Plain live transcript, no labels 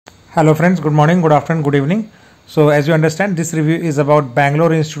Hello friends, good morning, good afternoon, good evening. So as you understand, this review is about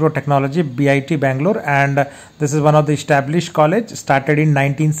Bangalore Institute of Technology, BIT Bangalore, and this is one of the established college started in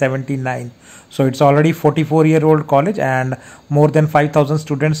 1979. So it's already 44-year-old college and more than 5,000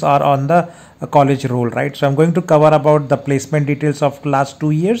 students are on the college roll, right? So I'm going to cover about the placement details of last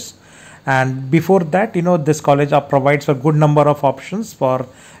 2 years. And before that, this college provides a good number of options for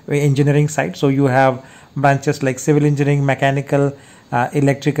engineering side. So you have branches like civil engineering, mechanical,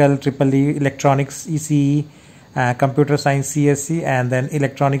 electrical, EEE, electronics, ECE, computer science, CSE, and then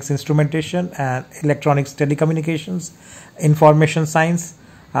electronics instrumentation and electronics telecommunications, information science,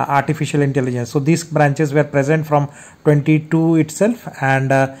 artificial intelligence. So these branches were present from 22 itself, and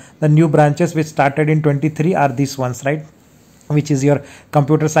the new branches which started in 23 are these ones, right? Which is your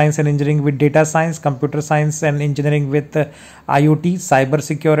computer science and engineering with data science, computer science and engineering with IoT, cyber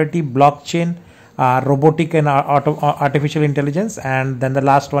security, blockchain, robotic and artificial intelligence, and then the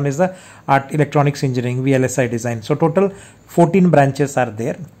last one is the electronics engineering, VLSI design. So total 14 branches are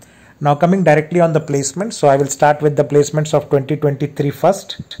there. Now coming directly on the placement, so I will start with the placements of 2023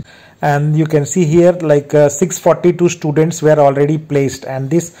 first, and you can see here like 642 students were already placed,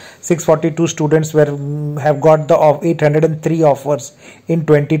 and these 642 students have got the 803 offers in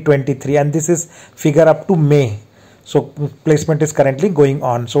 2023, and this is figure up to May. So placement is currently going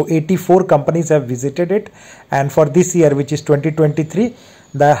on. So 84 companies have visited it, and for this year, which is 2023,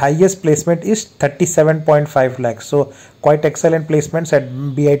 the highest placement is 37.5 lakhs. So quite excellent placements at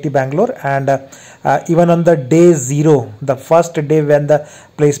BIT Bangalore. And even on the day zero, the first day when the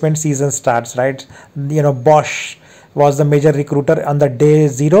placement season starts, right? Bosch was the major recruiter on the day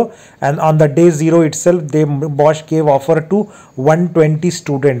zero, and on the day zero itself, Bosch gave offer to 120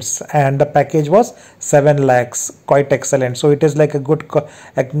 students, and the package was 7 lakhs. Quite excellent. So it is like a good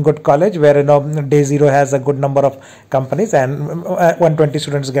college where day zero has a good number of companies, and 120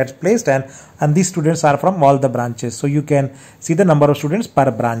 students get placed, and these students are from all the branches. So you can see the number of students per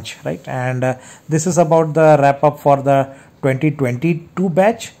branch, right? And this is about the wrap up for the 2022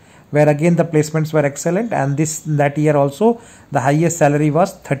 batch, where again the placements were excellent, and that year also the highest salary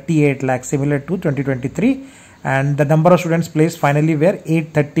was 38 lakhs, similar to 2023, and the number of students placed finally were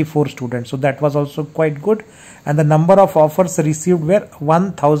 834 students. So that was also quite good, and the number of offers received were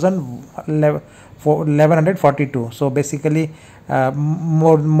 1142. So basically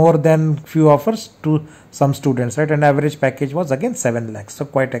more than few offers to some students, right? And average package was again 7 lakhs. So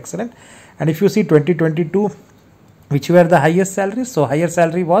quite excellent. And if you see 2022, which were the highest salaries, so highest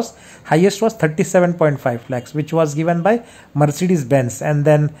was 37.5 lakhs, which was given by Mercedes-Benz, and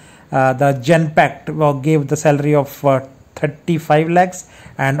then the Genpact gave the salary of 35 lakhs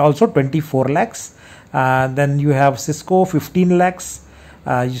and also 24 lakhs. Then you have Cisco 15 lakhs,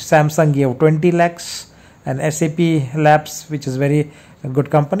 Samsung gave 20 lakhs, and SAP Labs, which is very good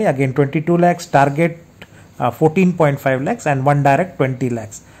company, again 22 lakhs, Target 14.5 lakhs, and One Direct 20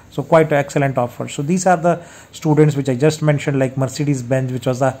 lakhs. So quite excellent offer. So these are the students which I just mentioned, like Mercedes-Benz, which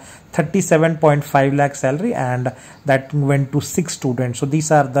was a 37.5 lakh salary, and that went to 6 students. So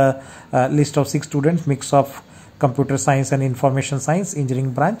these are the list of 6 students, mix of computer science and information science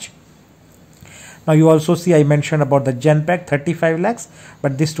engineering branch. Now you also see I mentioned about the Genpact 35 lakhs,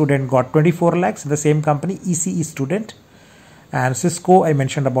 but this student got 24 lakhs in the same company, ECE student. And Cisco, I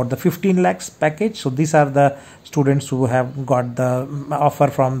mentioned about the 15 lakhs package. So these are the students who have got the offer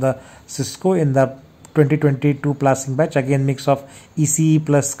from the Cisco in the 2022 passing batch, again mix of ECE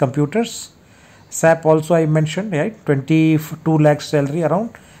plus computers. SAP also I mentioned, right? 22 lakhs salary around,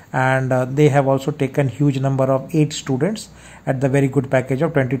 and they have also taken huge number of 8 students at the very good package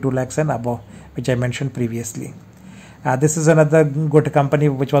of 22 lakhs and above, which I mentioned previously. This is another good company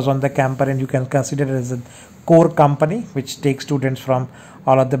which was on the camper, and you can consider it as a core company which takes students from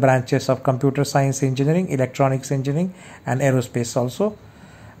all of the branches of computer science engineering, electronics engineering, and aerospace also.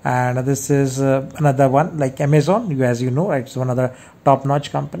 And this is another one like Amazon, as you know, right? It's one of the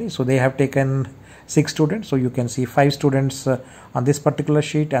top-notch company. So they have taken 6 students. So you can see 5 students on this particular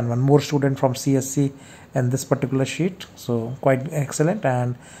sheet, and one more student from CSC in this particular sheet. So quite excellent.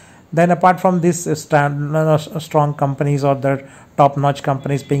 And then apart from this strong companies or the top-notch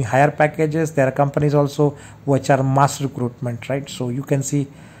companies paying higher packages, there are companies also which are mass recruitment, right? So you can see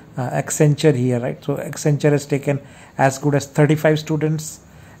Accenture here, right? So Accenture has taken as good as 35 students,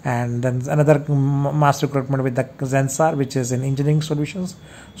 and then another mass recruitment with the Zensar, which is in engineering solutions.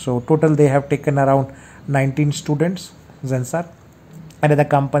 So total they have taken around 19 students, Zensar. Another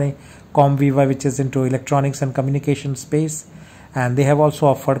company, Comviva, which is into electronics and communication space, and they have also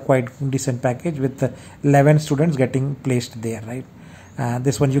offered quite decent package with 11 students getting placed there, right?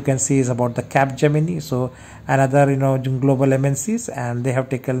 This one you can see is about the Capgemini, so another global MNCs, and they have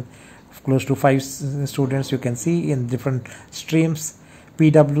taken close to 5 students you can see in different streams.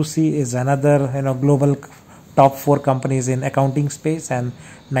 PwC is another global top 4 companies in accounting space, and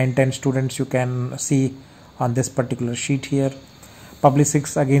 9-10 students you can see on this particular sheet here.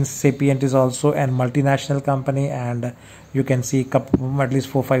 Publicis again, Sapient is also a multinational company, and you can see at least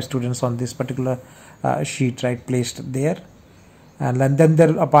 4-5 students on this particular sheet, right, placed there. And then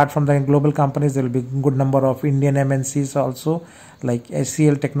there, apart from the global companies, there will be good number of Indian MNCs also, like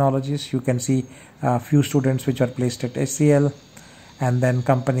HCL Technologies. You can see a few students which are placed at HCL, and then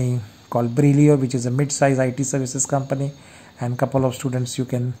company called Brilio, which is a mid-size IT services company, and couple of students you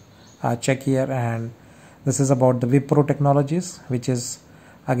can check here. And this is about the Wipro Technologies, which is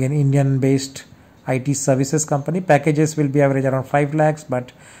again Indian-based IT services company. Packages will be average around 5 lakhs,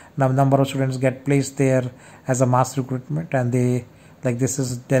 but now number of students get placed there as a mass recruitment, and they, like, this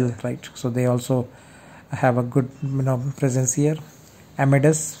is Dell, right? So they also have a good presence here.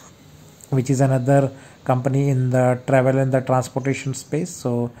 Amadeus, which is another company in the travel and the transportation space.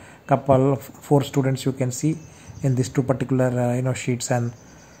 So couple 4 students you can see in these 2 particular sheets. And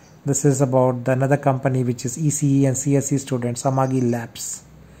this is about the another company which is ECE and CSE students, Amagi Labs,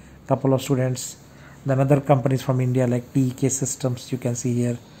 couple of students. The another companies from India like TEK Systems you can see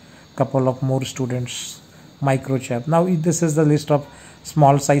here, couple of more students. Microchip. Now this is the list of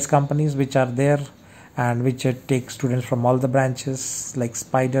small size companies which are there, and which take students from all the branches, like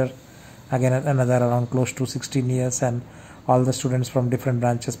Spider, again another around close to 16 years, and all the students from different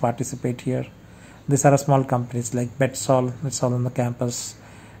branches participate here. These are small companies like Betsol, it's all on the campus.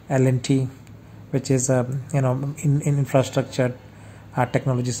 L&T, which is in infrastructure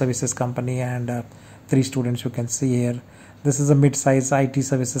technology services company, and 3 students you can see here. This is a mid-size IT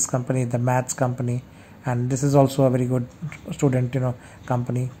services company, the Maths company, and this is also a very good student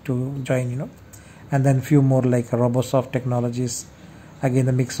company to join. And then few more like Robosoft Technologies, again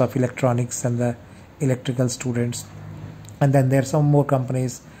the mix of electronics and the electrical students. And then there are some more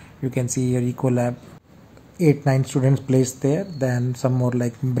companies you can see here, Ecolab, 8-9 students placed there. Then some more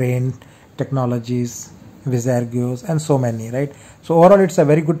like Brain Technologies, Visargios, and so many, right? So overall it's a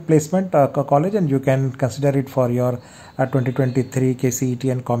very good placement college, and you can consider it for your 2023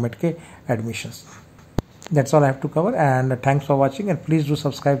 kcet and comedk admissions. That's all I have to cover, and thanks for watching, and please do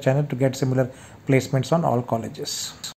subscribe channel to get similar placements on all colleges.